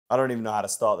I don't even know how to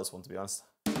start this one, to be honest.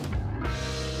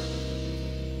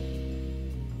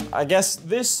 I guess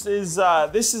this is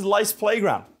Life's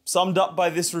Playground, summed up by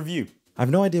this review. I have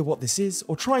no idea what this is,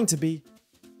 or trying to be,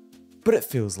 but it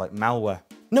feels like malware.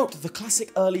 Note the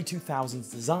classic early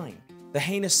 2000s design, the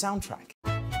heinous soundtrack,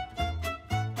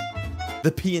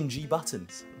 the PNG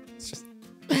buttons.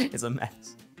 It's a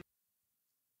mess.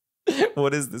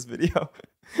 What is this video?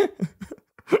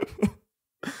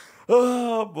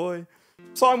 Oh boy.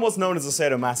 So I'm what's known as a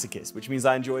sadomasochist, which means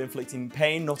I enjoy inflicting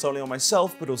pain not only on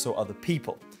myself, but also other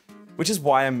people. Which is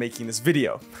why I'm making this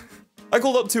video. I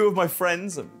called up 2 of my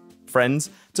friends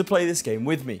to play this game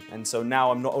with me, and so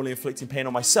now I'm not only inflicting pain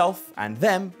on myself and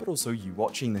them, but also you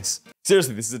watching this.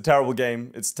 Seriously, this is a terrible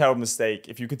game, it's a terrible mistake.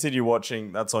 If you continue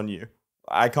watching, that's on you.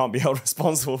 I can't be held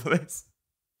responsible for this.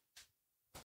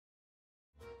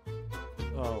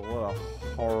 Oh, what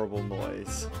a horrible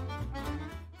noise.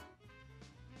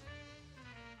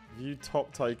 View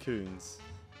top tycoons.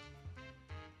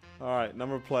 Alright,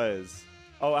 number of players.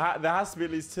 Oh, there has to be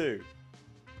at least 2.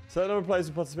 Select number of players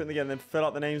who participate in the game, then fill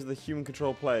out the names of the human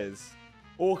control players.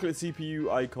 Or click the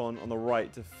CPU icon on the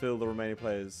right to fill the remaining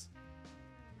players.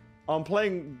 I'm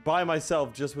playing by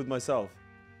myself, just with myself.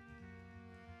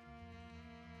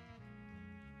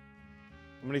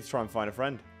 I'm gonna need to try and find a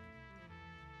friend.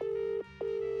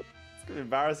 It's gonna be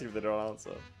embarrassing if they don't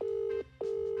answer.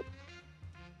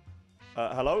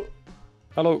 Hello?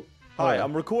 Hello. Hi,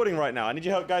 I'm recording right now. I need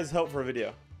your guys' help for a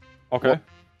video. Okay.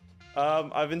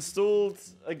 I've installed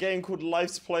a game called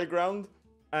Life's Playground,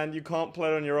 and you can't play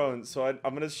it on your own. So I'm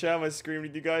going to share my screen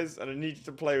with you guys, and I need you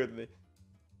to play with me.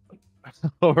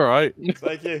 Alright.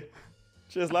 Thank you.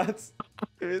 Cheers, lads.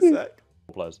 Give me a sec.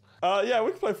 4 players. Yeah,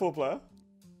 we can play 4-player.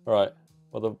 Alright.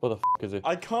 What the f is it?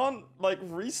 I can't, like,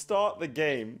 restart the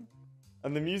game,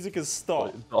 and the music has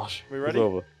stopped. Gosh. We ready? It's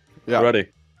over. Yeah. Ready.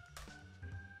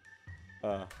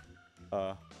 Okay,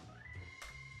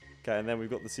 and then we've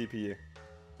got the CPU.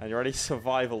 And you ready?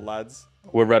 Survival, lads.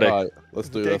 We're ready. Right, let's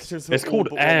do this. It's called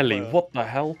Airly. What the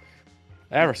hell?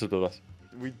 Aeryka did us.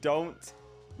 We don't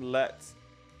let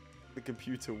the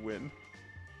computer win.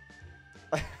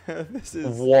 This is...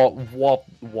 What?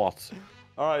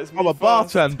 Alright, it's me I'm a first.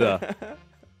 bartender.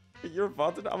 You're a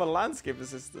bartender? I'm a landscape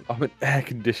assistant. I'm an air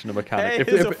conditioner mechanic.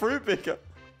 Hey, here's a fruit picker.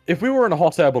 If we were in a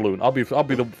hot air balloon, I'll be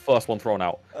the first one thrown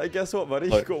out. Guess what, buddy?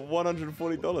 Like, you got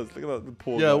 $140. Look at that, the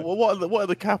poor Yeah, guy. what are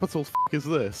the capitals is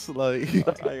this? Like,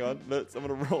 Hang on, I'm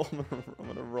gonna roll. I'm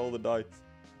gonna roll the dice.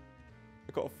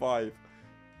 I got a 5.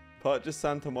 Purchase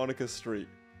Santa Monica Street.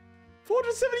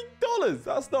 $470.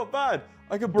 That's not bad.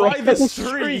 I could buy the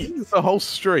street. the whole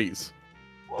streets.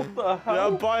 What the hell? Yeah,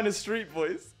 I'm buying a street,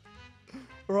 boys.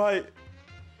 Right.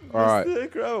 All right.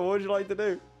 Mr. Crow, what would you like to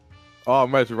do? Oh,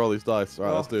 I'm ready to roll these dice. All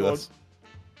right, let's do God. this.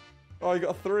 Oh, you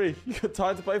got a 3. You got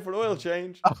time to pay for an oil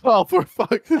change. Oh, for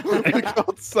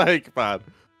God's sake, man.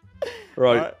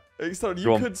 Right. So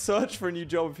you could search for a new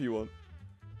job if you want.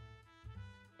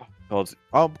 God.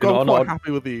 I'm quite happy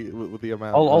with the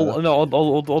amount.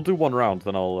 I'll do 1 round,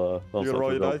 then I'll. You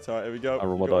roll your dice. All right, here we go. I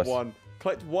roll my got dice. 1.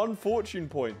 Collect 1 fortune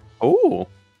point. Oh.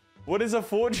 What is a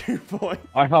fortune point?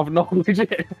 I have no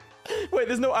idea. Wait,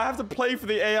 there's no. I have to play for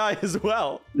the AI as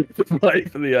well. You have to play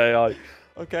for the AI.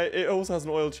 Okay, it also has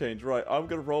an oil change. Right, I'm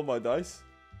gonna roll my dice.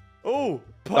 Oh,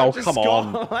 come purchase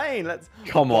on. Scorpion. Let's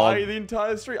Come on. buy the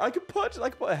entire street. I could purchase. I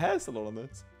could put a hair salon on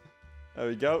this. There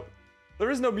we go.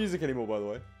 There is no music anymore, by the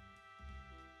way.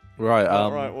 Right.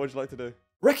 Right. What would you like to do?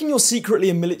 Reckon you're secretly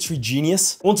a military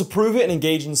genius? Want to prove it and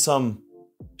engage in some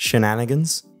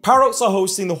shenanigans? Paradox are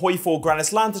hosting the Hoi 4 Grand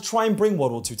Slam to try and bring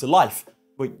World War II to life,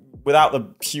 but without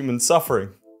the human suffering.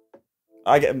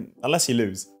 Unless you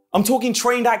lose. I'm talking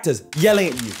trained actors yelling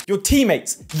at you, your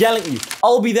teammates yelling at you,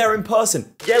 I'll be there in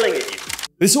person yelling at you.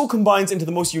 This all combines into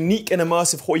the most unique and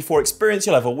immersive Hoi 4 experience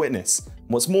you'll ever witness. And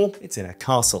what's more, it's in a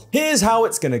castle. Here's how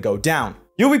it's gonna go down.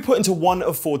 You'll be put into one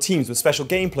of 4 teams with special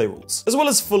gameplay rules, as well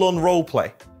as full-on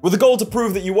roleplay, with the goal to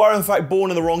prove that you are in fact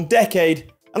born in the wrong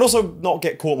decade, and also not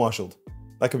get court-martialed.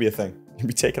 That could be a thing. You'll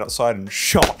be taken outside and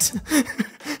shot.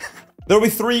 There will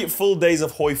be 3 full days of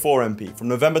Hoi 4 MP, from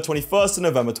November 21st to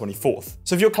November 24th.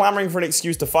 So if you're clamoring for an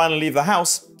excuse to finally leave the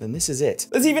house, then this is it.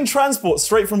 There's even transport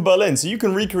straight from Berlin, so you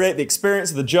can recreate the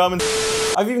experience of the German.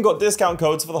 I've even got discount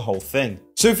codes for the whole thing.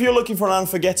 So if you're looking for an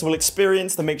unforgettable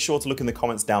experience, then make sure to look in the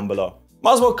comments down below.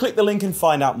 Might as well click the link and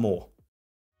find out more.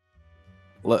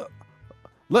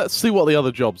 Let's see what the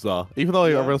other jobs are. Even though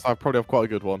I realize I probably have quite a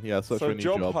good one. Yeah, search for a new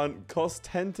job. Job hunt costs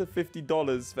 $10 to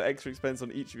 $50 for extra expense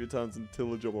on each of your turns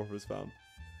until the job offer is found.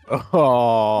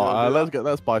 Oh,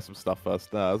 let's buy some stuff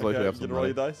first. As long as we have some roll money.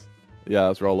 your dice? Yeah,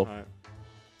 let's roll them. Alright.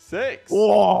 6.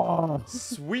 Whoa.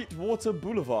 Sweetwater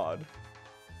Boulevard.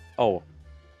 Oh.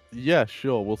 Yeah,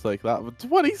 sure, we'll take that. But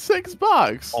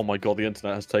 $26. Oh my god, the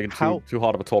internet has taken too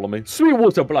hard of a toll on me.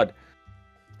 Sweetwater blood.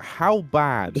 How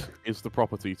bad is the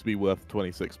property to be worth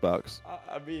 $26?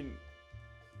 I mean,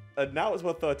 now it's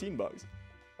worth $13.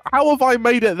 How have I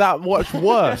made it that much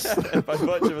worse? By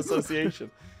virtue of association.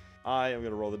 I am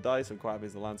going to roll the dice. I'm quite happy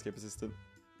as a landscape assistant.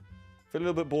 Feel a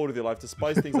little bit bored with your life. To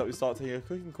spice things up, you start taking a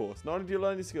cooking course. Not only do you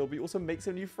learn your skill, but you also make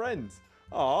some new friends.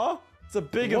 Aww, it's a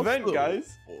big event,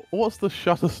 guys. What's the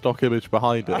Shutterstock image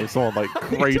behind it? Of someone like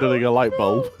cradling a light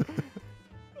bulb.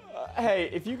 Hey,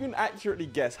 if you can accurately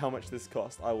guess how much this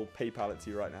cost, I will PayPal it to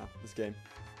you right now. This game.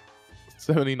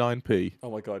 79p.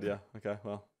 Oh my god, yeah. Okay,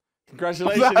 well.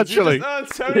 Congratulations. Actually, you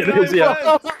just earned 79 is,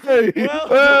 yeah. cents. Well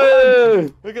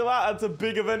done. Look at that. That's a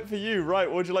big event for you. Right,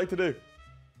 what would you like to do?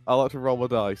 I like to roll my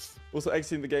dice. Also,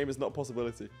 exiting the game is not a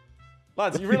possibility.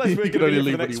 Lads, you realise we're going to be here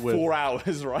for the next 4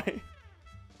 hours, right?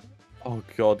 Oh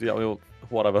god, yeah, well,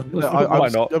 whatever. No, Why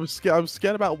not? I'm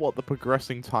scared about what the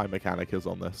progressing time mechanic is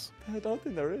on this. I don't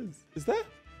think there is. Is there?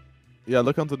 Yeah,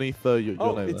 look underneath your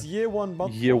name. It's year 1,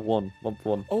 month 1. Year 1, month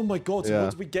 1. Oh my god, so Yeah.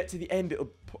 once we get to the end,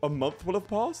 a month will have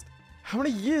passed? How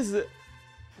many years is it?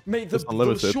 Mate,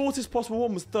 the shortest possible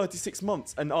one was 36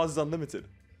 months, and ours is unlimited.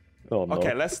 Oh no.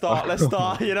 Okay, let's start,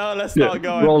 you know, let's start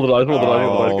going. Roll the dice, roll the dice,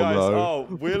 roll the dice. Guys, no.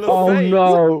 oh, Wheel of Fate.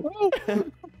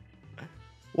 no.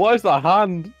 Why is that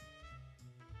hand?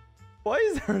 Why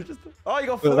is there just... Oh, you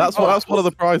got... That's one of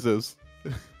the prizes.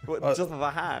 What, just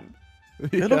the hand?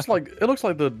 It looks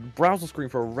like the browser screen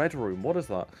for a red room. What is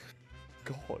that?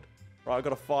 God. Right, I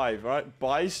got a 5, right?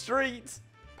 By Street.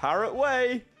 Parrot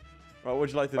Way. Right,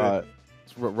 what'd you like to do? Alright,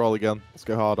 let's roll again. Let's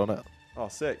go hard on it. Oh,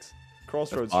 6.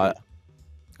 Crossroads Alright. Street.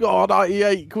 God,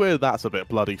 98 quid. That's a bit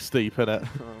bloody steep, innit?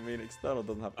 I mean, external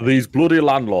doesn't have... These bloody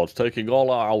landlords taking all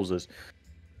our houses.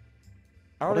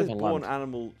 Arrow's Whatever Born land.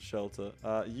 Animal Shelter.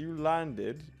 You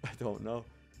landed... I don't know.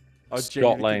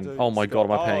 Scott Lane. Oh my god,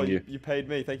 am I paying you? You paid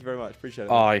me. Thank you very much. Appreciate it.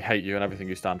 Oh, I hate you and everything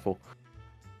you stand for.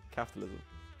 Capitalism.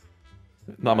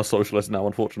 No, I'm a socialist now,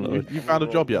 unfortunately. You found a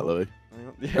job yet, Louis?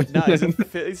 Yeah, no,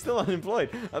 he's still unemployed.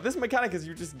 This mechanic is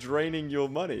you just draining your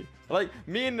money. Like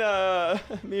me and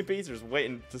Peter is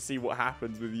waiting to see what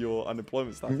happens with your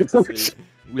unemployment status. To see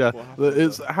Yeah,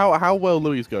 it's how well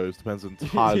Louis goes depends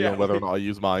entirely Yeah, on whether or not I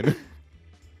use mine.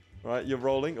 Right, you're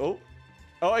rolling. Oh,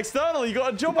 external! You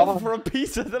got a job offer for a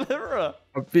pizza deliverer.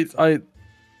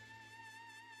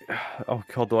 Oh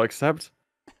god, do I accept?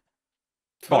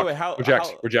 By the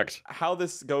way, Reject. How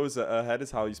this goes ahead is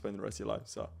how you spend the rest of your life.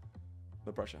 So,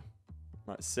 no pressure.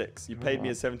 Right, 6. You paid me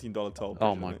a $17 toll.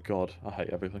 Oh my god, I hate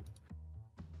everything.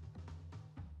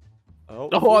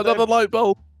 Oh, another light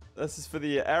bulb. This is for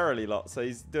the Aeryka lot, so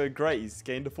he's doing great. He's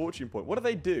gained a fortune point. What do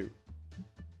they do?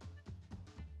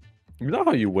 You know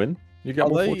how you win. You get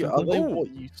more fortune Are they points.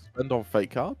 what you spend on fake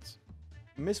cards?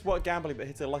 Miss what gambling but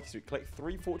hits a lucky streak. Collect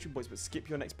 3 fortune points but skip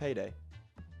your next payday.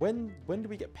 When do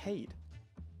we get paid?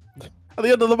 At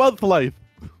the end of the month, Leif.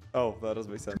 Oh, that does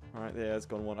make sense. Alright, yeah, it's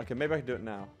gone 1. Okay, maybe I can do it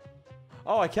now.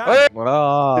 Oh, I can!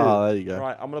 Ah, there you go.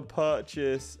 Right, I'm gonna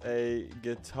purchase a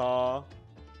guitar.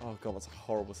 Oh god, that's a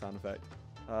horrible sound effect.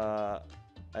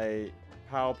 A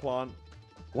power plant.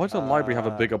 Why does a library have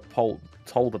a bigger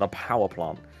toll than a power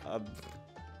plant?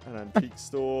 An antique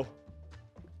store.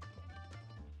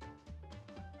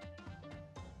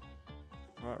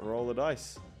 Alright, roll the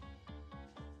dice.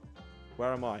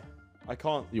 Where am I? I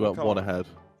can't. You went 1 ahead.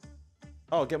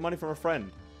 Oh, get money from a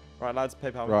friend. Right, lads,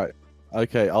 PayPal. Right.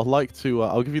 Okay, I'd like to.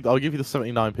 I'll give you the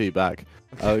 79p back.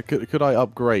 Could I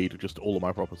upgrade just all of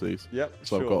my properties? Yep.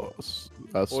 So sure.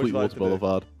 I've got Sweetwater like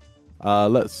Boulevard.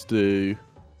 Let's do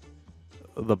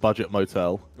the budget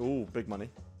motel. Ooh, big money.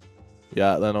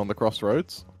 Yeah, then on the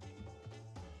crossroads.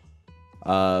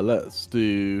 Let's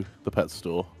do the pet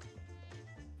store.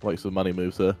 Like some money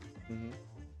moves here.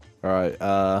 All right.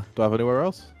 Do I have anywhere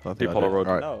else? Deep Hollow Road.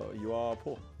 All right. No, you are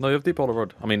poor. No, you have Deep Hollow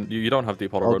Road. I mean, you don't have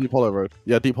Deep Hollow Road. Deep Hollow Road.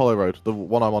 Yeah, Deep Hollow Road. The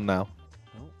one I'm on now.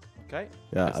 Oh, okay.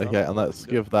 Yeah. Guess Okay, and let's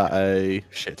give that a.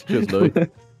 Shit. Cheers, Louis.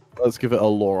 Let's give it a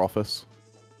lore office.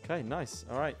 Okay, nice.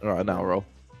 All right. All right, now roll.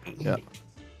 Yeah.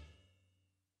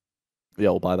 Yeah,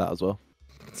 we'll buy that as well.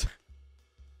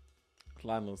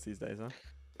 Landlords these days,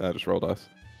 huh? Just roll dice.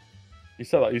 You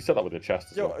said that with your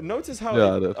chest. As Yo, well. notice how.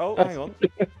 Yeah, I did. Oh, hang on.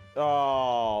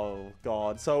 Oh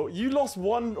god. So you lost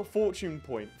 1 fortune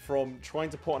point from trying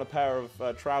to put on a pair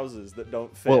of trousers that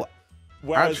don't fit. Well,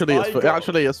 Whereas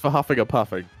actually, it's for huffing and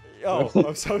puffing. Oh,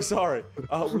 I'm so sorry.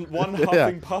 1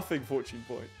 huffing puffing fortune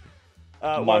point.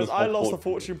 Whereas I lost a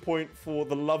fortune point for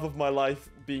the love of my life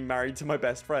being married to my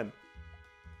best friend.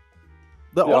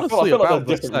 They're Yeah, honestly I feel like about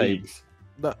they're the different same. leagues.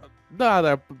 No,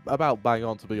 they're about bang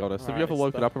on, to be honest. Have you ever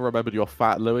woken up and remembered you're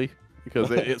fat, Louis?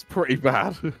 Because it's pretty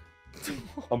bad.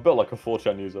 I'm built like a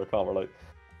 4chan user, I can't relate.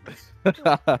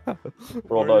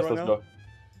 Roll Where are dice, you let's right go.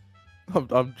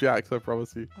 I'm jacked, I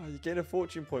promise you. Oh, you gain a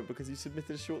fortune point because you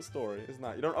submitted a short story, isn't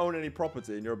that? You don't own any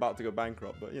property and you're about to go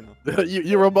bankrupt, but you know.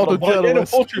 You're a modern Well, I gain a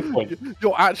journalist. fortune point.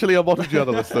 You're actually a modern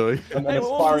journalist, Louis. I'm Hey, an we're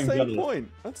all on the aspiring same journalist.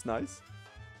 point. That's nice.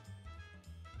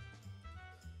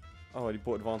 Oh, and you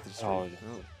bought advantage street. Oh,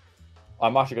 yeah.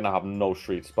 I'm actually going to have no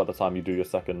streets by the time you do your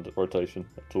second rotation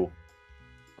at all.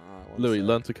 Louis,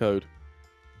 learn to code.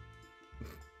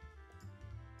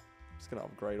 Just gonna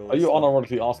upgrade all Are this you stuff.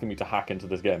 unironically asking me to hack into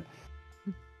this game?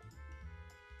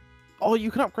 Oh,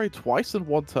 you can upgrade twice in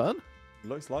one turn?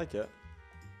 Looks like it.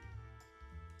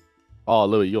 Oh,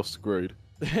 Louis, you're screwed.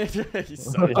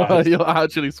 He's so Yeah. bad. You're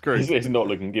actually screwed. It's not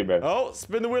looking good, man. Oh,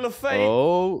 spin the wheel of fate.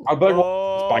 Oh. I better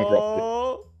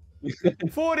Oh,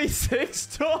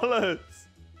 $46.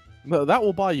 No, that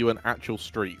will buy you an actual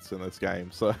streets in this game,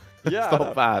 so Yeah, it's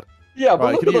not bad. Yeah, but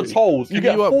Right, look can at the you- tolls. You can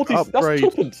get you 40. upgrade-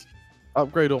 That's tuppence.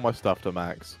 Upgrade all my stuff to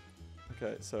max.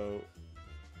 Okay, so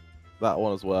That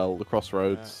one as well, the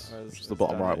crossroads, yeah, which is the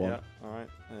bottom right one. Yeah, all right,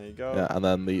 there you go. Yeah, and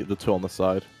then the two on the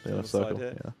side, the Two on inner the side circle.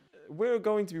 here. Yeah. We're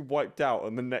going to be wiped out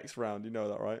on the next round. You know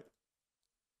that, right?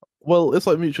 Well, it's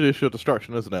like mutually assured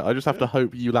destruction, isn't it? I just have to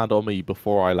hope you land on me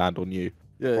before I land on you.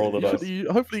 Yeah, Roll the dice.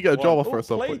 hopefully you get a job offer at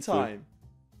some point. soon. Playtime.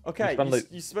 Okay,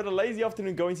 you spend a lazy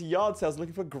afternoon going to yard sales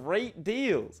looking for great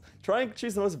deals. Try and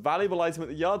choose the most valuable item at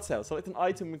the yard sale. Select an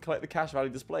item and collect the cash value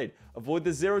displayed. Avoid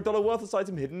the $0 worthless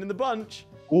item hidden in the bunch.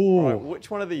 Ooh. Right, which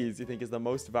one of these do you think is the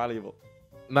most valuable?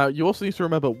 Now, you also need to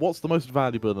remember what's the most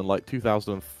valuable in like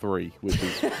 2003, which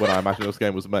is when I imagine this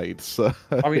game was made. So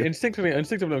I mean, instinctively, I'm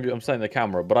saying the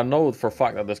camera, but I know for a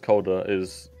fact that this coder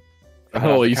is.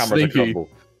 Oh, the he's camera's sneaky. accessible.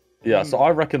 Yeah, so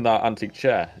I reckon that antique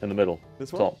chair in the middle.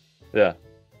 This one? Top. Yeah.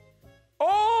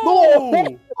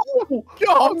 Oh! Oh,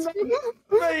 God!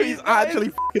 Mate, He's actually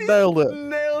fucking nailed it.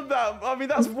 Nailed that. I mean,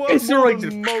 that's worth It's more already-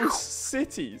 than most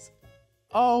cities.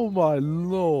 Oh my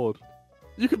lord.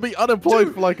 You could be unemployed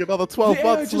Dude, for like another 12 The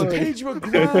months, just Louis. paid you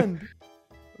 $1,000.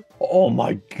 Oh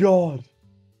my god.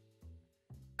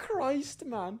 Christ,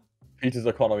 man. Peter's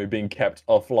economy being kept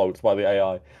afloat by the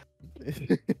AI.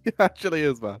 It actually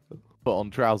is, man. Put on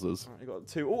trousers. Alright, you got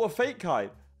two. Oh, a fake card.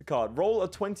 Roll a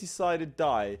 20-sided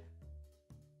die.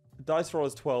 The dice roll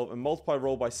is 12 and multiply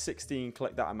roll by 16.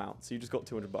 Collect that amount. So you just got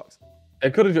 $200.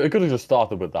 It could have just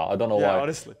started with that. I don't know Yeah, why.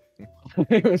 honestly.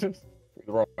 It was just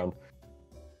the wrong round.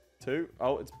 2.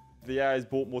 Oh, it's the AI's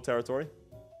bought more territory.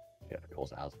 Yeah, of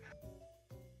course it has.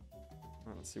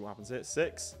 Alright, let's see what happens here.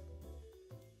 6.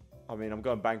 I mean, I'm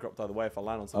going bankrupt either way if I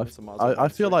land on I, something. So might as well I go feel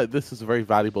straight. like this is a very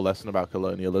valuable lesson about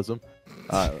colonialism.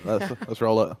 Let's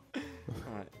roll it.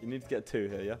 Alright, you need to get a 2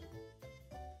 here,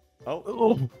 yeah? Oh,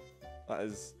 Oh, that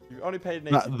is... You only paid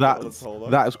an 80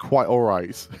 that is quite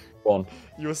alright. Go on.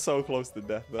 You were so close to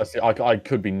death there. Let's see, I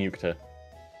could be nuked here.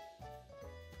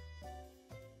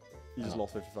 You just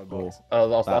lost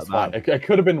 $55. That's fine. It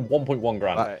could have been 1.1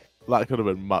 grand. Alright, That could have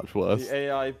been much worse. the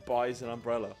AI buys an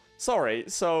umbrella. Sorry,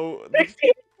 so...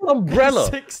 Umbrella.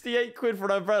 68 quid for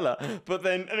an umbrella, but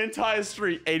then an entire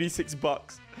street, 86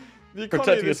 bucks. The economy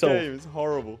Protecting of this yourself. game is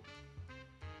horrible.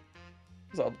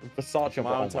 Is that a Versace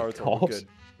My own umbrella? territory. Oh,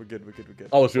 We're good. We're good.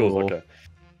 oh, it's yours. Cool. Okay.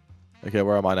 Okay,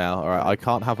 where am I now? Alright, I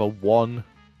can't have a 1.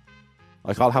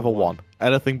 I can't have a 1.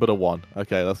 Anything but a 1.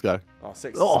 Okay, let's go. Oh,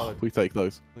 6. Oh, Solid. we take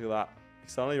those. Look at that.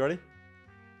 Stanley, you ready?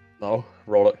 No,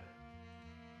 roll it.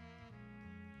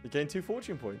 You gain 2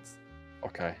 fortune points.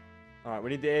 Okay. All right,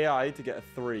 we need the AI to get a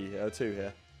 2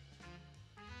 here.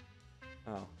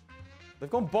 Oh. They've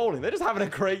gone bowling. They're just having a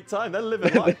great time. They're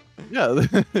living life. Yeah,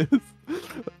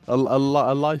 a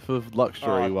life of luxury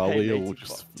Oh, while paid we all 80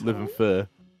 just bucks. live in fear.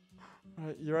 All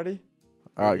right, you ready?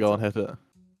 Alright, go on, hit it.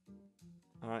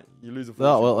 All right, you lose a fortune.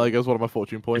 Oh, well, there goes one of my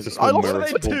fortune points. It's a I small lost What mirror.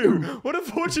 do it. they do? What do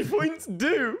fortune points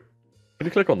do? Can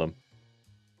you click on them?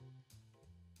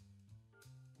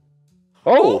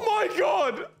 Oh Oh! my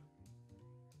god!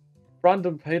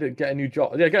 Random pay to get a new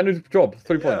job. Yeah, get a new job.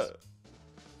 3 points.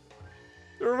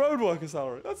 You're a road worker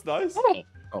salary. That's nice. Oh.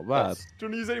 Not bad. Do you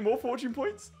want to use any more fortune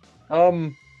points?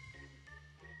 Random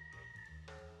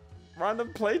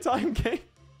playtime game.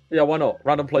 Yeah, why not?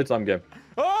 Random playtime game.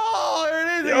 Oh, here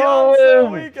it is. The Oh, answer the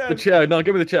weekend. chair. No,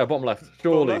 give me the chair. Bottom left.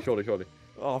 Surely, left? surely.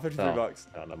 Oh, 53 Oh. bucks.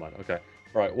 Oh, never mind. Okay.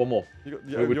 Right, one more. You want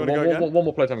to One- go again? one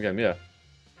more playtime game, yeah.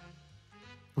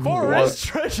 Forest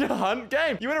treasure hunt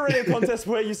game. You win a radio contest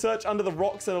where you search under the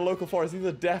rocks in a local forest. These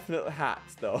are definite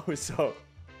hats, though. So,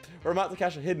 or amounts of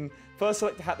cash are hidden. First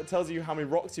select the hat that tells you how many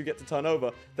rocks you get to turn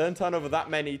over. Then turn over that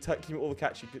many, keep all the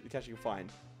cash you can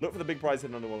find. Look for the big prize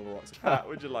hidden under one of the rocks. Hat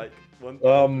would you like? 1,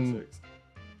 2, 6.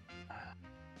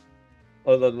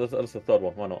 Oh, that's the third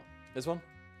one. Why not? This one?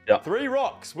 Yeah. 3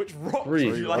 rocks. Which rocks 3.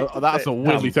 would you like? That's a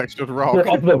weirdly textured rock.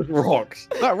 Those rocks.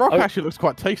 That rock actually looks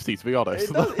quite tasty, to be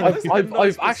honest.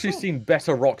 I've actually seen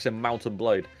better rocks in Mountain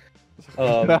Blade.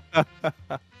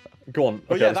 Go on.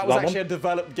 But Okay, yeah, that was actually one? a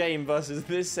developed game versus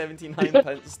this 79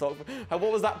 pence stock. And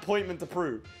what was that point meant to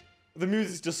prove? The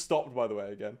music's just stopped, by the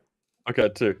way, again. Okay,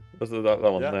 2. That's that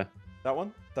one Yeah. there. That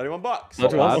one? 31 bucks.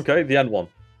 That's one. Okay, the end one.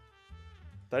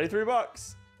 33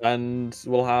 bucks. And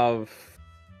we'll have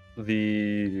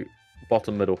the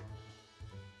bottom middle.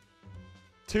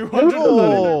 200.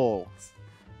 Oh,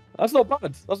 That's not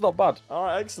bad. That's not bad. All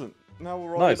right, excellent. Now we'll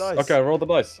roll Nice. the dice. Okay, roll the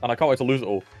dice. And I can't wait to lose it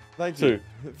all. Thank you.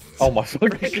 2. Oh my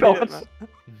fucking Appreciate god. it,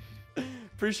 man.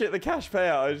 Appreciate the cash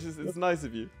payout. It's nice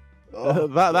of you.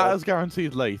 that has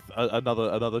guaranteed Lath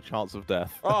another chance of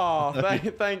death. Oh,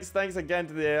 thanks again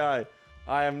to the AI.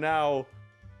 I am now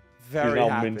very He's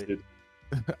now happy. minted.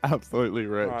 Absolutely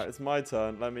rich. All right, it's my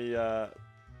turn. Let me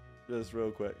just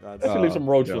real quick. Let's leave some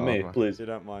roads for God, me, man. please. If you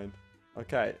don't mind.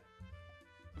 Okay.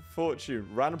 Fortune.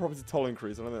 Random property toll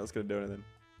increase. I don't think that's going to do anything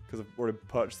because I've already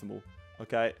purchased them all.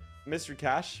 Okay. Mystery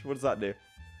cash. What does that do?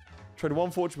 Trade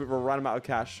 1 fortune for a random amount of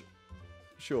cash.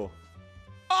 Sure.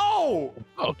 Oh!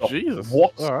 Oh, Jesus.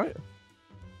 What? All right.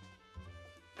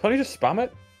 Can't you just spam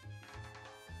it?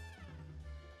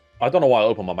 I don't know why I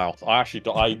opened my mouth. I actually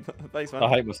don't. Thanks, man. I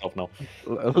hate myself now.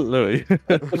 Louis,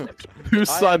 whose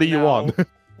side are you on?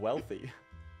 Wealthy.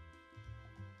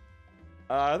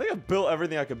 I think I've built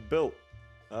everything I could build.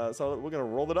 So we're going to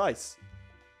roll the dice.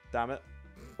 Damn it.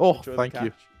 Oh, Enjoy the thank you.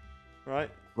 cash. Right.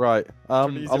 Right. to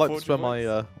use I'd your like to spend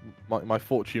fortune my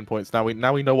fortune points. Now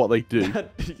we know what they do.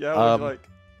 Yeah, what would you like?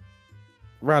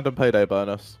 Random payday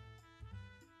bonus.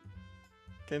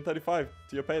 Gain 35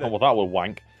 to your payday. Oh, well, that will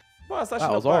wank. Well, that's actually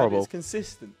That was not bad. horrible. It's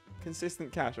consistent.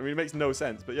 Consistent cash. I mean, it makes no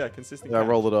sense, but yeah, consistent Yeah, cash.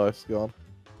 roll the dice. Go on.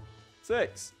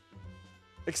 6.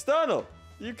 External.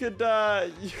 You could,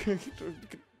 the game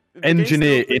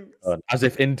Engineer still thinks- intern. As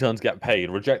if interns get paid.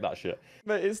 Reject that shit.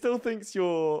 Mate, it still thinks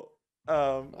you're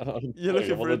you're Hey,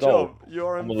 looking I'm for on a the dole. job.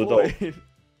 You're I'm on the dole. employed.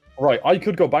 Right, I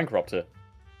could go bankrupt here.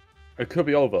 It could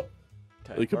be over.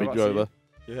 Okay, It could be whereabouts are over.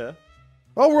 you here?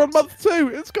 Oh, we're on month 2.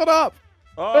 It's gone up.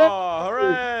 Oh,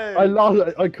 hooray! I love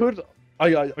it. I could.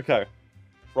 Okay.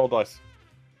 Roll dice.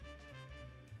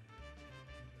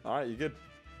 All right, you good?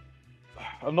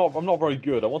 I'm not very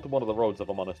good. I wanted one of the roads, if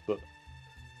I'm honest, but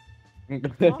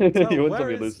Can't tell. you win Where some,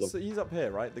 you is- lose some. So he's up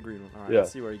here, right? The green one. All right, Yeah.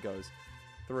 let's see where he goes.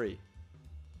 3.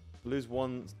 Lose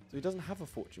 1. So he doesn't have a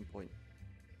fortune point.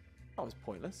 That was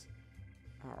pointless.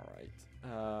 All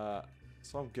right.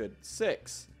 So I'm good.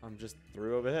 6. I'm just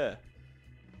through over here.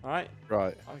 All right.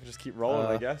 Right. I can just keep rolling,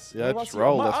 I guess. yeah, Whereabouts just are you?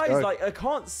 roll, My let's eyes, go. like, I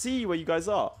can't see where you guys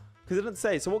are because it doesn't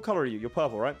say. So what color are you? You're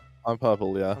purple, right? I'm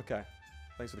purple. Yeah. Okay.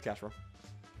 Thanks for the cash roll.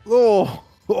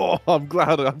 Oh, I'm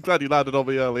glad you landed on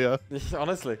me earlier.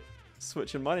 Honestly,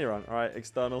 switching money around. All right,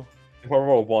 external. If I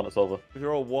roll 1, it's over. If you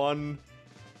roll 1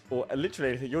 or literally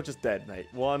anything, you're just dead, mate.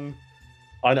 1.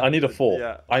 I need a 4.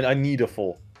 Yeah. I need a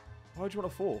 4. Why would you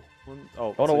want a 4?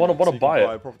 Oh, I wanna you can buy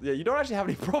it. Yeah, you don't actually have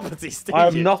any properties, do I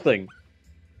have you? nothing.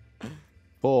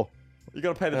 4. You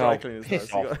gotta pay the Oh, dry cleaners piss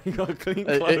first. off. You gotta clean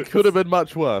It clothes. could have been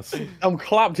much worse. I'm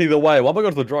clapped either way. Why am I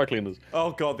going to the dry cleaners?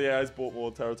 Oh god, the AI's bought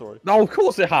more territory. No, of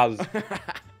course it has.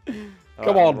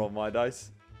 Come on. roll my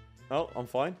dice. Oh, I'm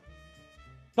fine.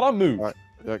 Can I move? Right.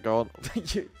 Yeah, go on.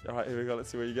 All right, here we go. Let's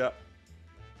see what you get.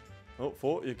 Oh,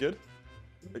 4. You're good.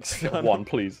 External. 1,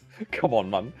 please. Come on,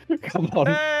 man. Come on.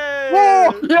 Hey!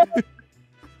 Oh, yeah.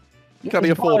 Can he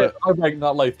afford it? I'm making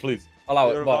that lathe, please. Allow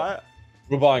You it. wanna buy it?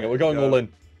 We're buying it. We're going Yeah. all in.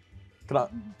 Can I?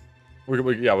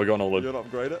 Yeah, we're going all in. You wanna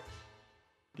upgrade it?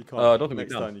 You can't. I don't think we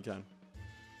Next can. time you can.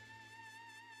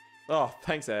 Oh,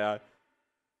 thanks AI.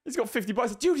 He's got 50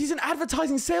 bucks. Dude, he's an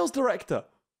advertising sales director.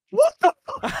 What? The,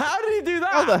 How did he do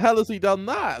that? how the hell has he done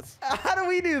that? How do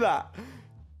we do that?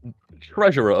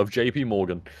 Treasurer of JP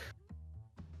Morgan.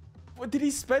 What, did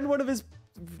he spend one of his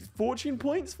fortune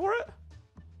points for it?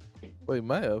 Well, he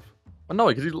may have. Oh, no,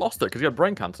 because he lost it because he had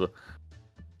brain cancer.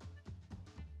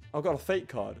 I've got a fate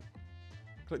card.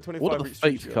 Click 25 What do the each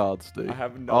fate feature. cards do? I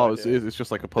have no Oh, idea. it's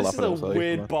just like a pull This up is and a it'll say,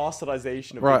 weird you know.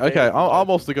 bastardization of Right, the okay. game. I'm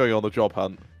also going on the job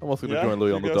hunt. I'm also going to Yeah? join Louis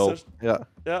You on the go dole. search- Yeah.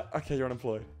 Yeah, okay, you're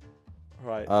unemployed.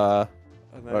 Right.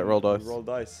 And then right, roll dice. Roll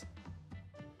dice.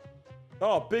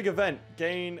 Oh, big event.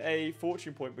 Gain a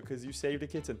fortune point because you saved a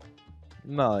kitten.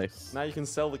 Nice. Now you can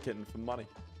sell the kitten for money.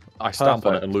 I stamp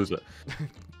on it Perfect. and lose it.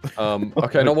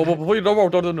 Okay, no, before you don't, I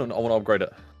want to upgrade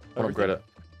it. I'll upgrade it.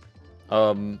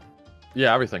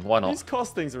 Yeah, everything. Why not? These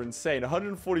cost things are insane.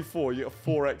 144, you get a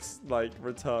 4x like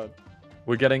return.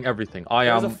 We're getting everything. I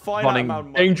There's am a finite amount of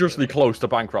running money dangerously close to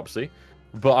bankruptcy,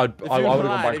 but I would have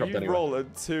gone bankrupt if you anyway. roll a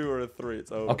 2 or a 3,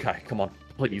 it's over. Okay, come on,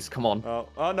 please, come on.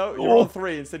 Oh no, you're on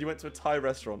 3. Instead, you went to a Thai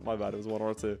restaurant. My bad, it was 1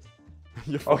 or a 2.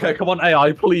 Okay, come on,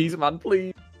 AI, please, man,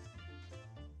 please.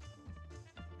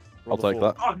 I'll take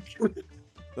that.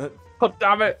 God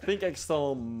damn it. I think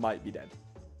External might be dead.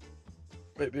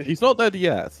 He's not dead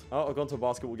yet. Oh, I've gone to a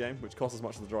basketball game, which costs as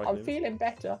much as the dry I'm cleaners. feeling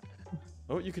better.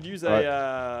 Oh, you could use Right.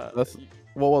 a...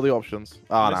 What were the options?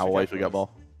 Ah, Mystery now wait to get more.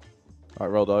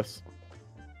 Alright, roll dice.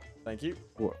 Thank you.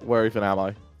 Where even am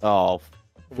I? Oh,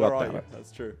 Where God are damn you? it.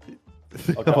 That's true.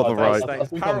 Okay, on the right. Thanks.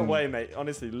 think Parrot I'm- Way, mate.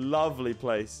 Honestly, lovely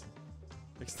place.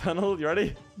 External, you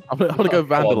ready? I'm gonna go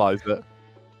vandalize it.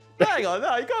 Hang on,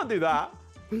 no, you can't do that.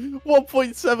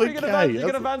 1.7k. You're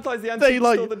gonna vandalize the They, antique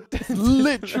like, store.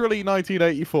 literally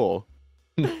 1984.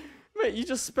 Mate, you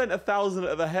just spent 1,000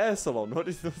 at the hair salon.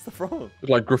 What's the problem?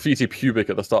 Like graffiti pubic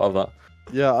at the start of that.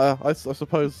 Yeah, I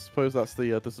suppose that's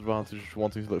the disadvantage of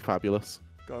wanting to look fabulous.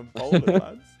 Going bowling,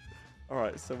 lads.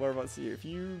 Alright, so whereabouts are you? If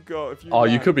you Oh,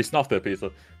 you land- could be snuffed there, Peter.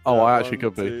 Oh, I actually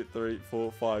 1, could be. 2, 3,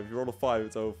 4, 5. You roll a 5,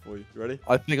 it's over for you. You ready?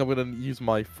 I think I'm gonna use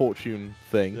my fortune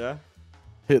thing. Yeah?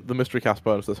 Hit the mystery cast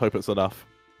bonus. Let's hope it's enough.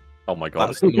 Oh my god.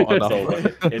 That's not It's enough.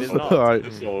 over. It is not. Alright,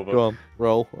 It's over. go on,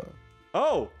 roll.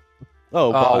 Oh!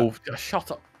 Oh, buy Oh, it.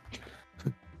 shut up.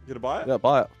 You gonna buy it? Yeah,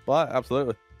 buy it,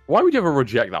 absolutely. Why would you ever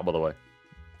reject that, by the way?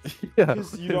 Yeah,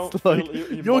 Because you don't it's feel like,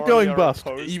 you're you're morally going are bust,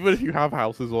 opposed. even if you have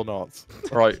houses or not.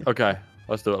 Right, okay.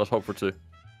 Let's do it. Let's hope for 2.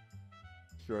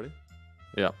 You ready?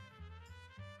 Yeah.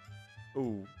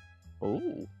 Ooh,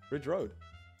 Oh, Ridge Road.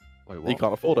 Wait, he what?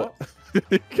 can't afford What? it.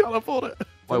 He can't afford it.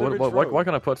 Wait, Ridge why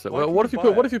can't I put it? Why Well, can what you if you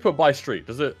buy put it? by street?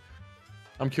 Does it?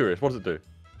 I'm curious. What does it do?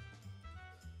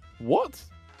 What?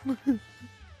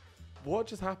 What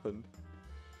just happened?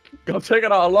 I'm taking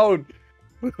it out alone.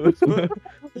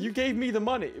 You gave me the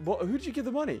money. What? Who did you give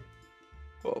the money?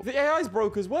 Oh. The AI's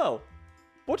broke as well.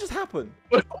 What just happened?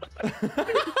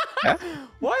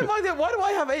 Why am I there? Why do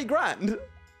I have 8 grand?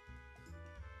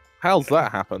 How's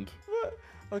that happened? What?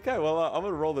 Okay, well I'm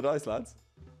gonna roll the dice, lads.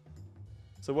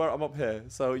 So I'm up here.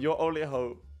 So your only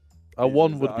hope. A is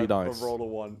 1 that would be I nice. roll a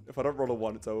 1. If I don't roll a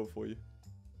 1, it's over for you.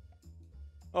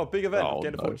 Oh, big event. Oh,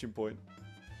 Getting a no. fortune point.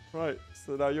 Right.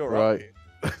 So now you're up.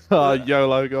 Right.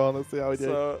 YOLO, go on. Let's see how we do.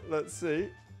 So let's see.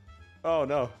 Oh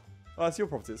no. Oh, it's your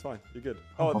property. It's fine. You're good.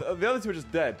 Oh, the other 2 are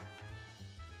just dead.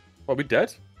 Are we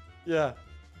dead? Yeah.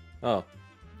 Oh.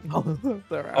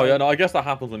 They're Oh yeah, out. no. I guess that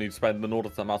happens when you spend an order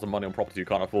amount of money on property you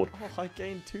can't afford. Oh, I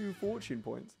gained 2 fortune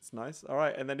points. It's nice. All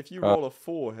right, and then if you Right. roll a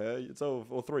 4 here, it's over.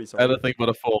 Or 3. Sorry. Anything but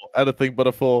a 4. Anything but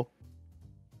a 4.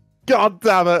 God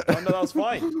damn it! Oh, no, that was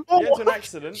fine. Oh, You get into an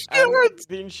accident, and insurance!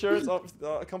 the insurance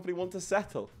company want to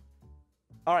settle.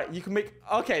 All right, you can make.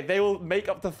 Okay, they will make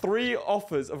up to 3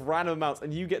 offers of random amounts,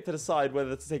 and you get to decide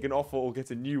whether to take an offer or get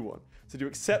a new one. So do you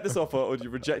accept this offer, or do you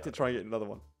reject it, try and get another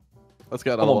one? Let's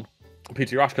get Come another on,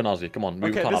 Peter, you're Ashkenazi. Come on, we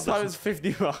Okay, can't this have time this. it's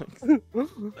 50 bucks.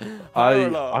 one. Higher or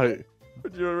lower? I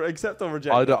Would you accept or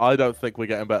reject? I don't think we're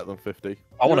getting better than 50.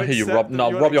 I want to you hear you accept rub. that- No,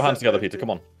 you rub your hands accept together, that- Peter.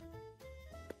 Come on.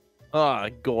 Ah,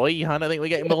 goy, I don't think we're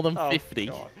getting more than Oh, 50.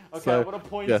 God. Okay, So, I want to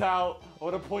point yeah. out. I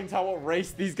want to point out what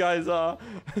race these guys are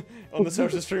on the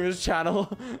Social Streamers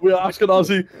channel. We are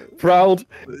Ashkenazi, proud.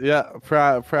 Yeah,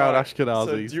 proud Alright, So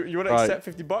Ashkenazis. do you want to Right. accept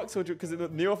 50 bucks, or because the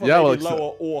new offer Yeah, may we'll be accept-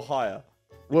 lower or higher?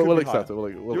 We'll could be accept higher. it. We'll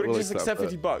You want to just accept it.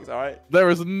 50 bucks, all right? There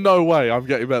is no way I'm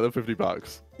getting better than 50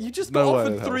 bucks. You just No got way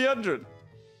offered in hell. 300.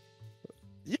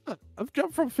 Yeah, I've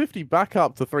jumped from 50 back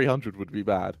up to 300 would be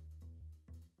bad.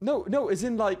 No, as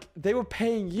in like they were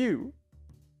paying you.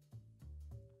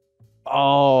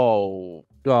 Oh,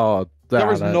 God damn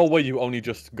There is it. no way you only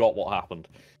just got what happened.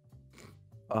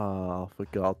 Ah, for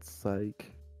God's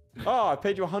sake. Oh, I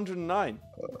paid you 109.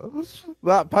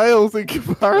 That pales in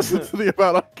comparison to the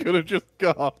amount I could have just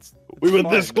got. We were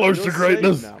Fine, this close to you're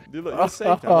greatness. safe now. You're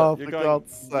safe now. Oh, Look, you're for going,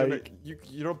 God's you're gonna- sake.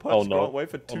 you don't punch Oh, no. away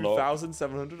for Oh, no.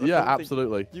 2,700. Yeah,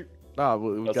 absolutely. You No,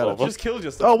 we That's get all. it. you just killed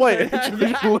yourself. Oh wait,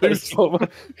 Yeah.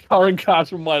 Current cash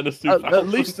from minus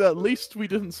 2,000. at least we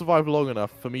didn't survive long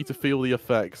enough for me to feel the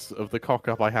effects of the cock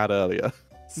up I had earlier.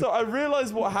 So I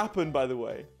realized what happened, by the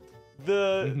way.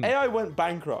 The AI went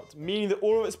bankrupt, meaning that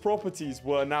all of its properties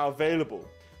were now available.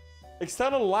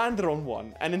 External landed on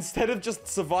one, and instead of just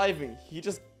surviving, he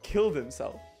just killed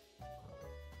himself.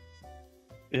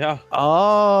 Yeah.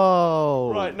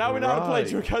 Oh. Right, now we know how to play. right.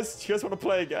 Do you guys want to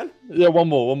play again? Yeah, one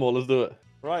more. Let's do it.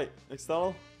 Right,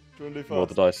 External, do you want to do Roll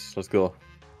first? the dice. Let's go.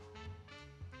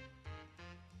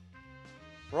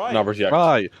 Right. No, reject.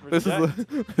 Right. This is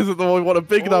the one we want a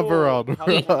big number on.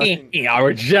 I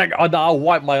reject. I'll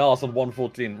wipe my ass on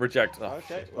 114. Reject. Oh,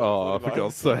 Okay. Oh, for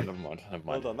God's sake. never mind. Never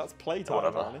Well mind. done. That's playtime,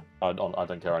 Whatever. apparently. I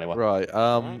don't care anyway. Right.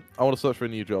 Alright. I want to search for a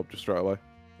new job just straight away.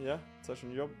 Yeah. Search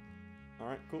on your job. All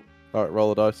right. Cool. All right.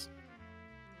 Roll the dice.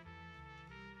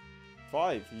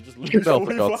 5. You just lose Oh,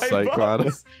 for God's 45 sake, man.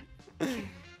 bucks.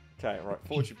 Okay. Right.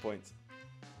 Fortune points.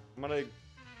 I'm gonna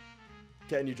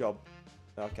get a new job.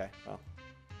 Okay. Well.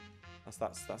 That's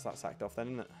that sacked off then,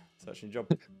 isn't it? Searching a job.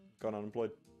 Gone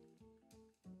unemployed.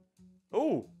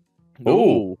 Ooh.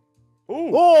 Ooh.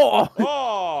 Ooh. Oh.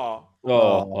 Oh.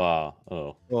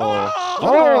 Oh.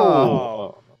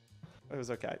 Oh. It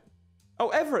was okay. Oh,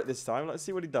 Everett this time. Let's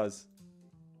see what he does.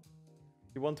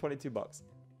 He won 22 bucks.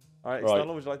 All right,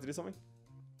 External, would you like to do something?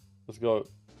 Let's go.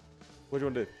 What do you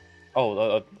want to do?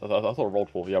 Oh, I thought I rolled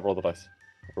 4. Yeah, roll the dice.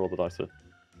 Roll the dice. Too.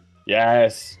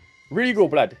 Yes. Really good,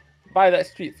 blood. Buy that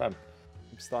street, fam.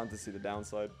 I'm starting to see the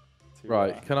downside. To,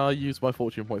 Right. Can I use my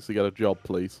fortune points to get a job,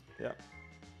 please? Yeah.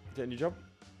 Get a new job?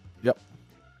 Yep.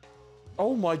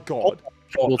 Oh my god.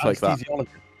 We'll take that.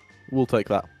 We'll take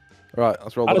that. Right,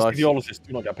 let's roll the dice. Anesthesiologists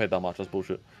do not get paid that much. That's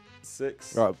bullshit.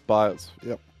 6. Right, buy it.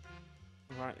 Yep.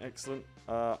 Right, excellent.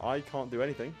 I can't do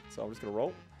anything, so I'm just going to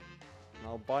roll. And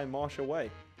I'll buy Marsh away.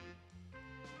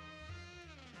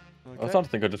 I was Okay. starting to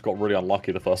think I just got really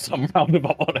unlucky the first time around, if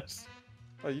I'm honest.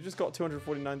 Oh, you just got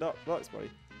 249 bucks,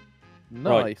 buddy.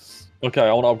 Nice. Okay,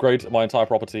 I want to upgrade my entire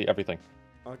property, everything.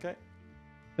 Okay.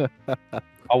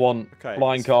 I want Okay,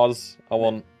 flying so- cars. I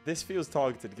want... This feels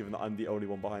targeted given that I'm the only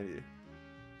one behind you.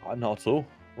 Not at all.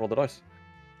 Roll the dice.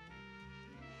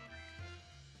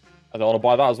 And I want to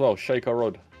buy that as well. Shaker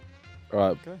Road.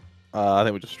 Right. Okay. I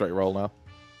think we just straight roll now.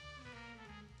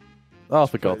 Oh,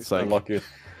 for God's sake. Unlucky.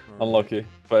 Alright. Unlucky.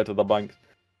 Better to the bank.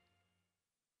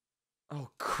 Oh,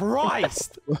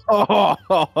 Christ! Oh,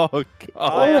 God.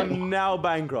 I am now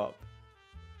bankrupt.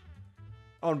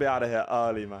 I want to be out of here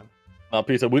early, man. Now,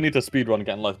 Peter, we need to speedrun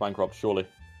getting life bankrupt, surely.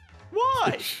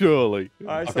 Why? Surely.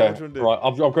 Alright, so Okay, what do you want to do? right.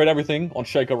 I'll upgrade everything on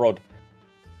Shaker Road.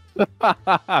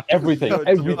 Everything. You're-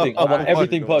 Everything. I want you're-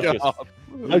 everything oh, purchased. God.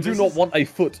 I do This not is- want a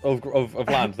foot of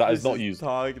land that is This not used.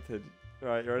 Targeted.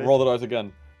 Right, you ready? Roll the dice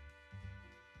again.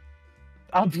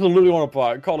 Absolutely want to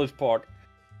buy it. College Park.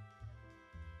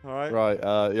 Alright. Right,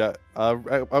 yeah.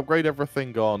 Upgrade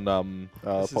everything on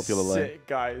This Popular is Lane. sick,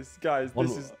 guys. Guys, One-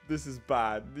 this is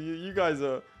bad. You guys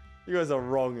are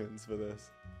wrong-uns for this.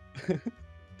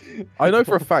 I know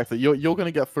for a fact that you're going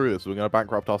to get through this. We're going to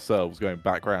bankrupt ourselves going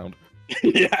background.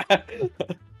 Yeah.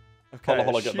 Okay,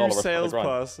 Hold on, get shoe dollar rest on the grind.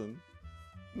 salesperson.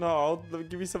 No, I'll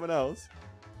give me something else.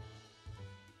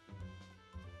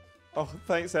 Oh,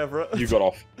 thanks, Everett. You got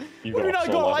off. You What do you got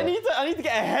not off. got? I need to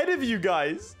get ahead of you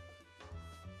guys.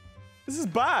 This is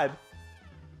bad.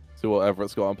 See what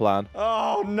Everett's got on plan.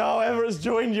 Oh no, Everett's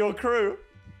joined your crew.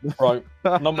 Right.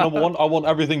 Number one, I want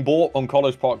everything bought on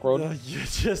College Park Road. You're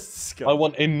just scum. I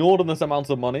want inordinate amounts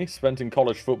of money spent in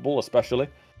college football, especially.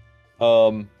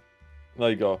 There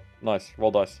you go. Nice.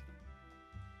 Roll dice.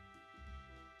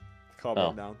 Calm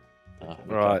Oh. it down. Ah, okay.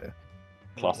 Right.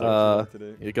 Classic. What to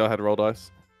do? You go ahead and roll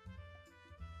dice.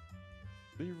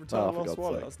 Do you return Oh, a for lost God's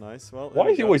wallet? sake. That's nice. Well, Why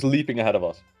there is he you go. always leaping ahead of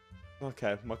us?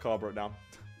 Okay, my car broke down.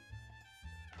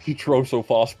 He drove so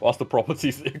fast past the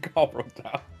properties that your car broke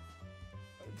down.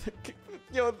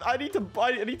 Yo, I need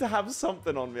to have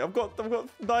something on me. I've got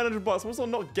 900 bucks. I'm also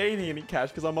not gaining any cash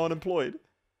because I'm unemployed.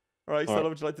 All right, Stella, Alright.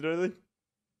 would you like to do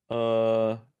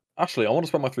anything? Actually, I want to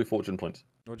spend my 3 fortune points.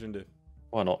 What do you do?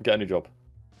 Why not? Get a new job.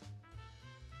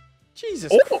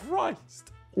 Jesus Oh!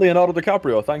 Christ! Leonardo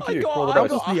DiCaprio, thank I you. got- Roll the I How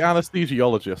dice. does the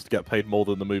anesthesiologist get paid more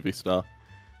than the movie star?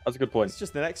 That's a good point. It's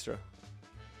just an extra.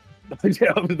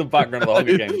 Yeah, I'm in the background of the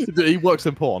Hunger Games. He works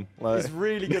in porn. Like, He's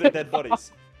really good at dead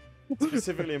bodies.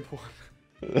 Specifically important.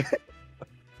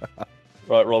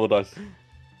 Right, roll the dice.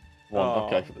 One. Oh,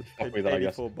 Okay, fuck me then, I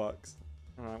guess. 84 bucks.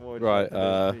 All right, what would you right, like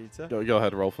to do, Peter? go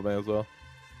ahead and roll for me as well.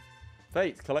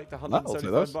 Fate, collect I'll take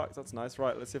 175 those. bucks. That's nice.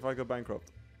 Right, let's see if I go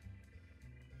bankrupt.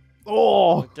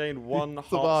 Oh! I gained one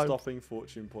survived. heart-stopping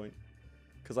fortune point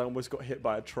because I almost got hit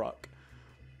by a truck.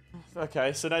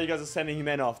 Okay, so now you guys are sending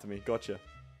men after me. Gotcha.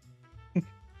 We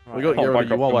Right, got can't you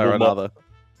bankrupt one way or him, will not. another.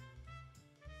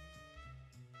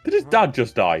 Did his dad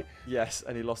just die? yes,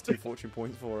 and he lost 2 fortune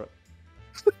points for it.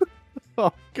 Oh,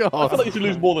 I feel God. like you should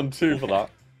lose more than 2 for that.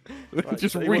 Right,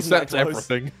 Just so he wasn't resets that close.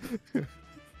 everything.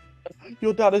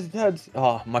 Your dad is dead.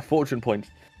 Ah, my fortune point.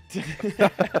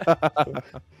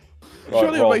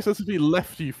 Surely it roll. makes sense if he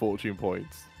left you fortune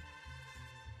points.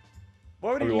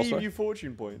 Why would he Have you leave also? you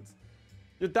fortune points?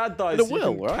 Your dad dies, In a so you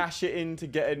will, can right? cash it in to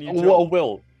get a new Oh, job. what a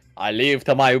will. I leave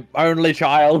to my only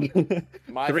child.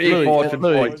 My 3 fortune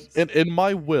points. In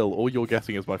my will, all you're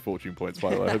getting is my fortune points,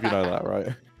 by the way. I hope you know that, right?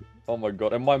 Oh my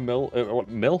god, in my mill? What,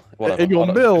 mill? Whatever. In your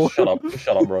mill? Shut up,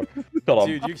 bro. Shut up.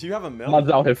 Dude, you have a mill? Man's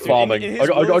out here farming. in I his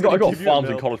will, it's gonna got give you a farms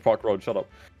in mill. College Park Road, shut up.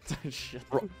 Shit.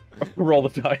 Roll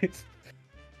the dice.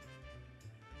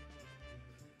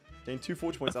 Gain 2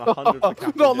 fortune points and 100 for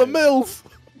capital Not the gains. mills!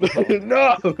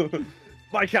 No!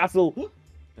 My castle!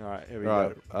 Alright, here we Right.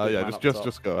 go. Big Yeah, man up just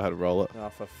top. go ahead and roll it. Ah,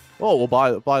 for Oh, we'll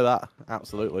buy that.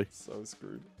 Absolutely. so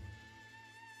screwed.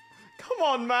 Come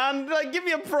on, man! Like, give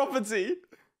me a property!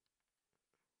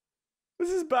 This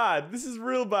is bad. This is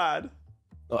real bad.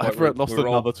 Everett lost we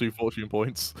roll. another 2 fortune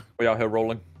points. We out here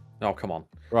rolling? Oh, come on.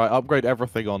 Right, upgrade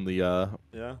everything on the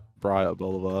Yeah? Briar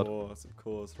Boulevard. Of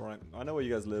course. Right. I know where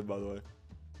you guys live, by the way.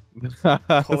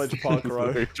 College Park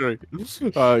Road. Very true.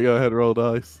 Alright, go ahead and roll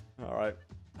dice. Alright.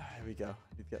 Here we go.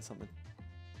 Need to get something.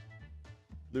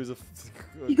 Lose a...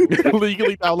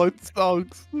 Legally download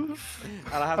songs. And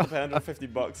I have to pay 150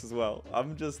 bucks as well.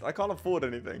 I can't afford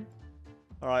anything.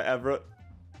 Alright, Everett.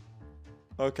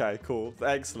 Okay, cool.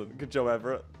 Excellent. Good job,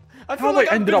 Everett. I feel How like they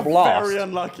I've ended been up last? very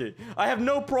unlucky. I have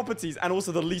no properties and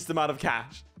also the least amount of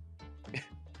cash.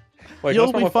 Wait, You'll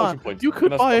can I be spend my fortune fine. points? You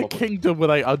could Can I buy a spend my- kingdom with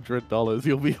 $800.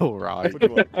 You'll be alright. What do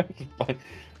you want?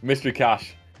 Mystery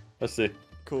cash. Let's see.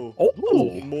 Cool.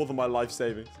 Oh! More than my life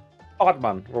savings.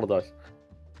 Batman. Roll the dice.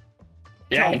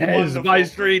 Yeah, Yes, my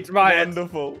streets, my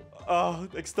Wonderful. Oh,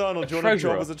 external. Do you want a job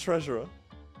treasurer. as a treasurer?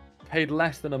 Paid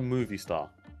less than a movie star.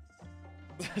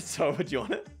 So, do you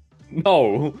want it?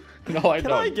 No. No, I Can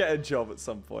don't. I get a job at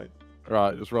some point?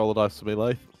 Right, just roll the dice to me,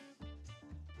 Leith.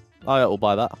 Oh yeah, we'll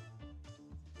buy that.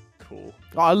 Cool.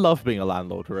 Oh, I love being a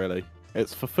landlord, really.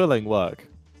 It's fulfilling work.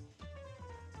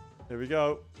 Here we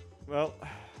go. Well,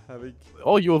 heavy.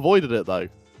 Oh, you avoided it, though.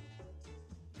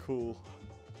 Cool.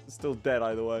 Still dead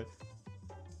either way.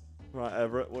 Right,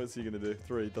 Everett, what is he gonna do?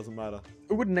 3, doesn't matter.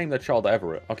 Who would name their child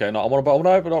Everett? Okay, no, I want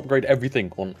to upgrade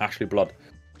everything on Ashley Blood.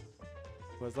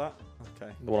 Where's that?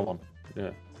 Okay. The one I'm on.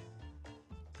 Yeah.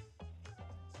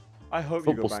 I hope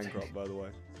you go Football bankrupt, by the way,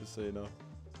 just so you know.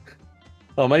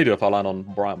 Oh, maybe if I land on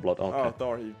Bryant Blood. Okay. Oh,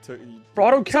 sorry, you took. Bro,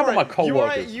 I don't care Sorry, about my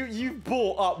co-workers. you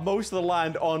bought up most of the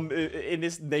land in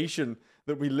this nation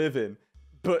that we live in,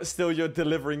 but still you're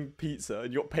delivering pizza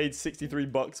and you're paid 63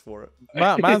 bucks for it.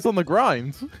 Man's on the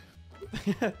grind.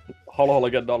 Holla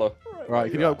holla get dollar. Right,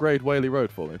 can you upgrade Whaley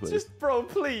Road for me, please? Just, bro,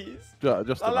 please.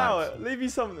 Just Allow max. it. Leave me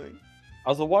something.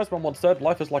 As the wise man once said,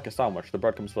 life is like a sandwich. The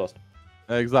bread comes first.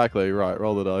 Exactly, right,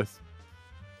 roll the dice.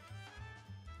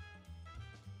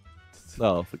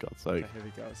 Oh, for God's sake. Okay, here we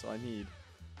go. So I need.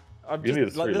 I'm You need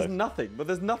just a like, three there's life. nothing, but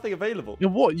there's nothing available.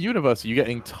 In what universe are you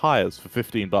getting tires for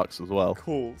 15 bucks as well?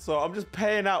 Cool. So I'm just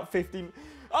paying out 15.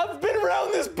 I've been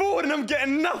around this board and I'm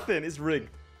getting nothing. It's rigged.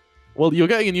 Well, you're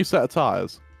getting a new set of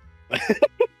tires.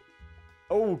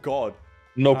 Oh God.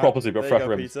 No property, but there fresh you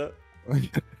go, rims. Peter.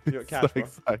 You got cash, bro.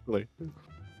 Exactly.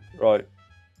 Right.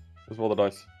 Let's roll the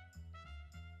dice.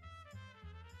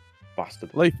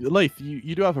 Bastard. Leith,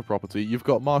 you do have a property. You've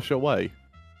got Marshall Way,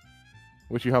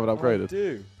 which you haven't I upgraded.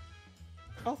 do.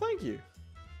 Oh, thank you.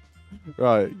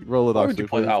 Right, roll the Why dice. would you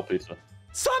play out, Peter?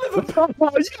 Son of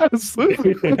a. Yes!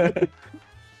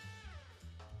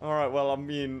 All right. Well, I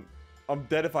mean, I'm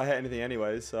dead if I hit anything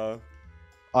anyway. So.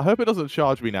 I hope it doesn't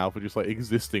charge me now for just like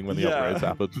existing when the Yeah. upgrades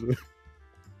happen.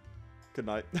 Good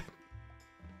night.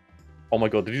 Oh my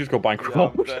god, did you just go Yeah, I'm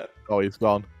bankrupt? dead. Oh, he's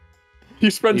gone. You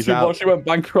spent He's too out. much, you went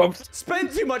bankrupt.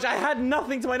 Spent too much. I had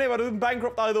nothing to my name. I'd have been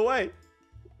bankrupt either way.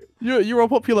 You were on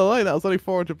popular lane. That was only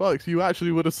 400 bucks. You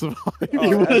actually would have survived. Oh, You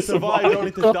I would've survived survived.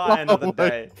 only to die another Oh my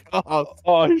day. God.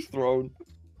 Oh, he's thrown.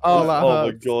 Oh, that Oh my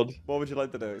hurts. god. What would you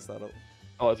like to do, External?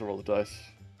 Oh, let's roll the dice.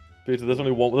 Peter, there's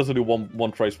only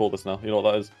one trace for this now. You know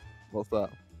what that is? What's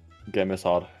that? Game is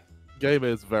hard. Game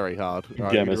is very hard.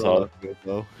 Right, Game you is roll hard. that as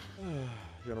well.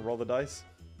 You wanna roll the dice?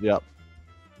 Yep.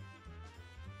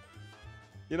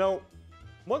 You know,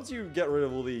 once you get rid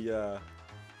of all the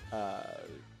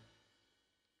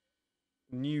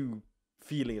new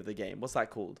feeling of the game, what's that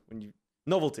called? When you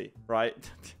novelty, right?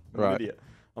 I'm an Right. idiot.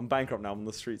 I'm bankrupt now. I'm on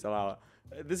the streets. Allow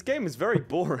it. This game is very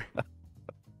boring.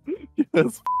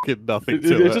 There's fucking nothing It's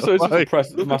to it. just a Like,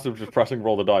 massive just pressing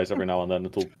roll the dice every now and then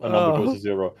until a number goes to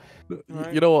 0.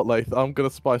 Right. You know what, Leith? I'm gonna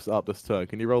spice it up this turn.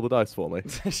 Can you roll the dice for me?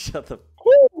 Shut the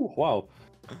Woo! Wow.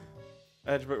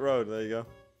 Edgebrick Road. There you go.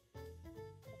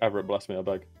 Everett, bless me, I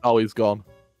beg. Oh, he's gone.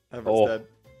 Everett's Oh, dead.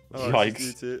 Oh, yikes. it's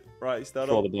just you two. Right, start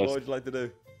Roll up. the What dice. would you like to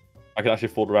do? I can actually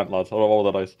afford rent, lads. I'll roll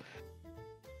the dice.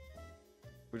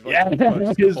 Would you like to Yes,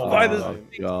 purchase yes, the buy whole this- line?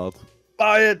 God.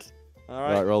 Buy it! All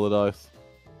Right, right. roll the dice.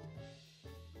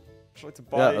 Would you like to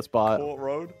Yeah, buy let's buy it. Court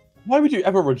Road? Why would you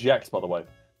ever reject, by the way?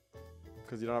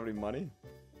 Because you don't have any money.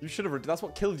 You should have. That's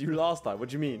what killed you last time. What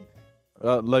do you mean?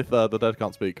 Leith, the dead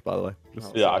can't speak, by the way.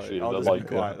 Just, Yeah, sorry. actually, I'll that just might- be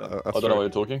quiet then. I don't know what you're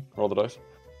talking. Roll the dice.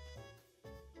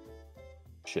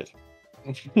 Shit.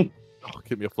 Oh,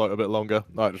 keep me afloat a bit longer.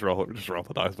 No, just roll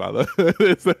the dice, man.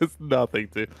 There's nothing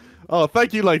to. Oh,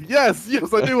 thank you, Leith. Yes,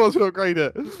 I do want to upgrade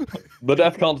it. The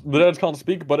dead can't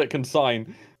speak, but it can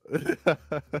sign. Did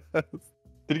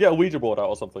you get a Ouija board out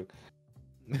or something?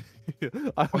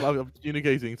 I'm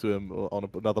communicating to him on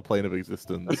another plane of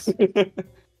existence. Alright,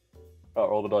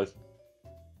 roll the dice.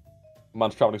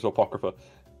 Man's traveling to Apocrypha.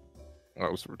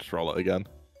 I'll just roll it again.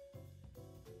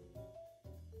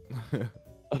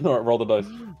 Alright, roll the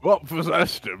dice. What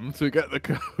possessed him to get the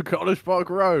College Park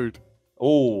Road?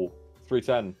 Oh,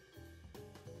 310.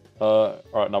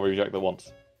 Alright, now we reject that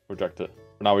once. Reject it.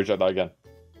 Now we reject that again.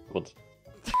 Once.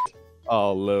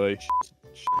 Oh, Louis.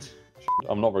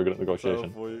 I'm not very good at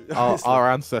negotiation.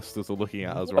 Our ancestors are looking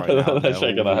at us right now. They're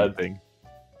shaking their heads.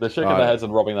 They're shaking their heads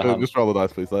and rubbing their hands. Just roll the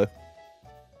dice, please, Leith.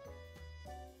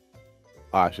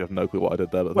 I actually have no clue what I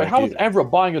did there. But Wait, how is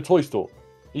Everett buying a toy store?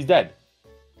 He's dead.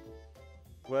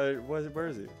 Where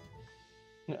is he?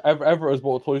 Everett has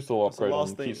bought a toy store That's the upgrade on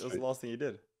last thing. Key That's the Street. last thing you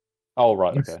did. Oh,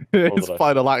 right, okay. Roll the It's dice.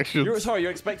 final action. You're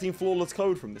expecting flawless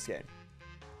code from this game.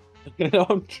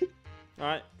 Roll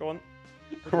Alright, go on.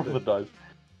 the dice.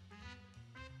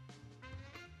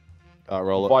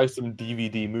 Roll it. Buy some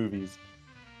DVD movies.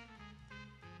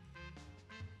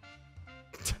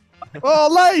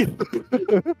 Oh, Leith!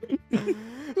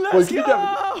 Let's Wait,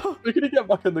 go! Can you get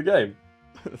back in the game?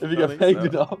 If you get paid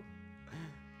enough.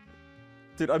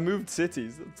 Dude, I moved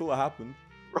cities. That's all that happened.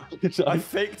 I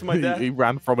faked my death. He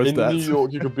ran from his In death. New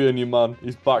York, you could be a new man.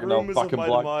 He's back now, Rumors back of in my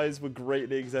black. demise were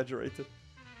greatly exaggerated.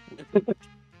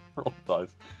 Roll the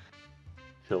dice.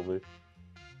 Kill me.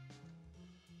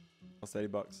 That's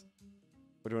 $80. What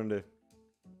do you want to do?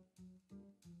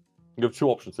 You have two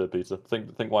options here, Peter.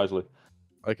 Think wisely.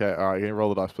 Okay, alright, can you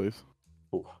roll the dice, please?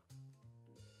 Ooh.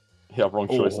 Yeah, wrong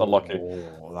choice. Unlucky.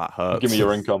 Oh, that hurts. Give me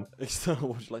your income. External,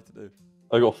 what would you like to do?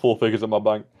 I got 4 figures in my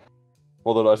bank.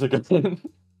 Roll the dice again.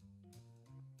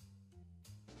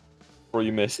 Or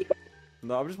you miss.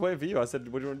 No, I'm just waiting for you. I said,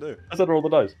 what do you want to do? I said roll the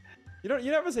dice. You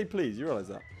never say please. You realize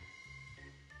that?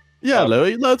 Yeah,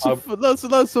 Louis, learn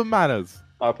some manners.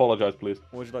 I apologize, please.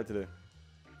 What would you like to do?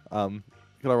 Can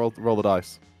I roll the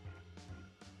dice?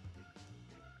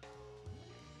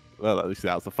 Well, at least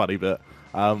that was a funny bit.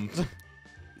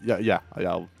 Yeah,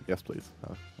 yes, please.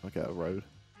 I'll get a road.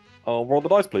 Oh, roll the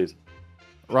dice, please.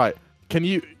 Right. Can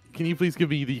you please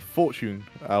give me the fortune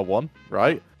one?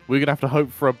 Right. We're gonna have to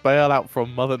hope for a bailout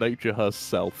from Mother Nature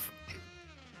herself.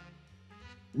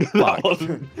 That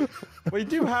wasn't... Well, you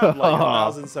do have like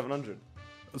 1,700.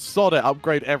 Sod it.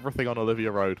 Upgrade everything on Olivia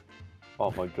Road.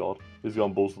 Oh my god. He's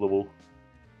gone balls to the wall.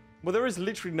 Well, there is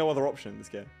literally no other option in this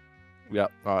game. Yeah.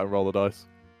 All right. Roll the dice.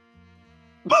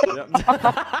 Yep.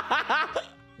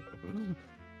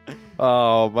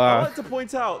 Oh I man. like to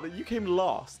point out that you came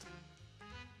last.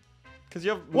 Because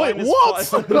you have Wait, minus what?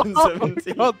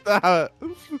 517. God damn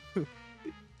it.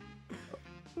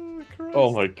 Christ.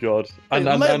 Oh my god. And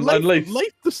Leith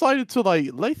Leith. decided to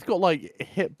Leith got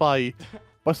hit by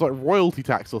some royalty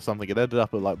tax or something and ended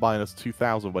up at minus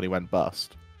 2,000 when he went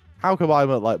bust. How come I'm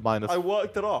at minus? I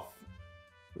worked it off.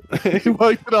 He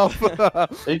worked it off.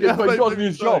 He got to do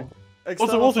his job.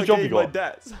 External job you forgave my got?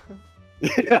 debts.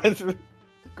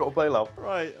 Got a bailout.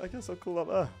 Right, I guess I'll call that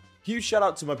there. Huge shout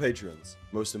out to my Patreons.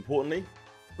 Most importantly,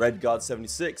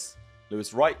 Redguard76,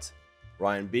 Lewis Wright,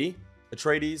 Ryan B,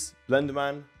 Atreides,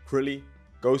 Blenderman, Crilly,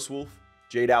 Ghostwolf,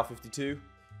 JadeOut52,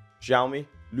 Sjalmi,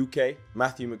 Luque,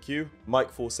 Matthew McHugh,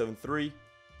 Mike473,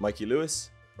 Mikey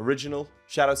Lewis, Original,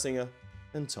 ShadowSinger,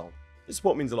 and Tom. Your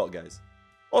support means a lot, guys.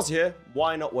 Whilst you're here,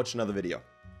 why not watch another video?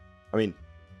 I mean,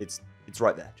 it's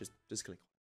right there. Just click on.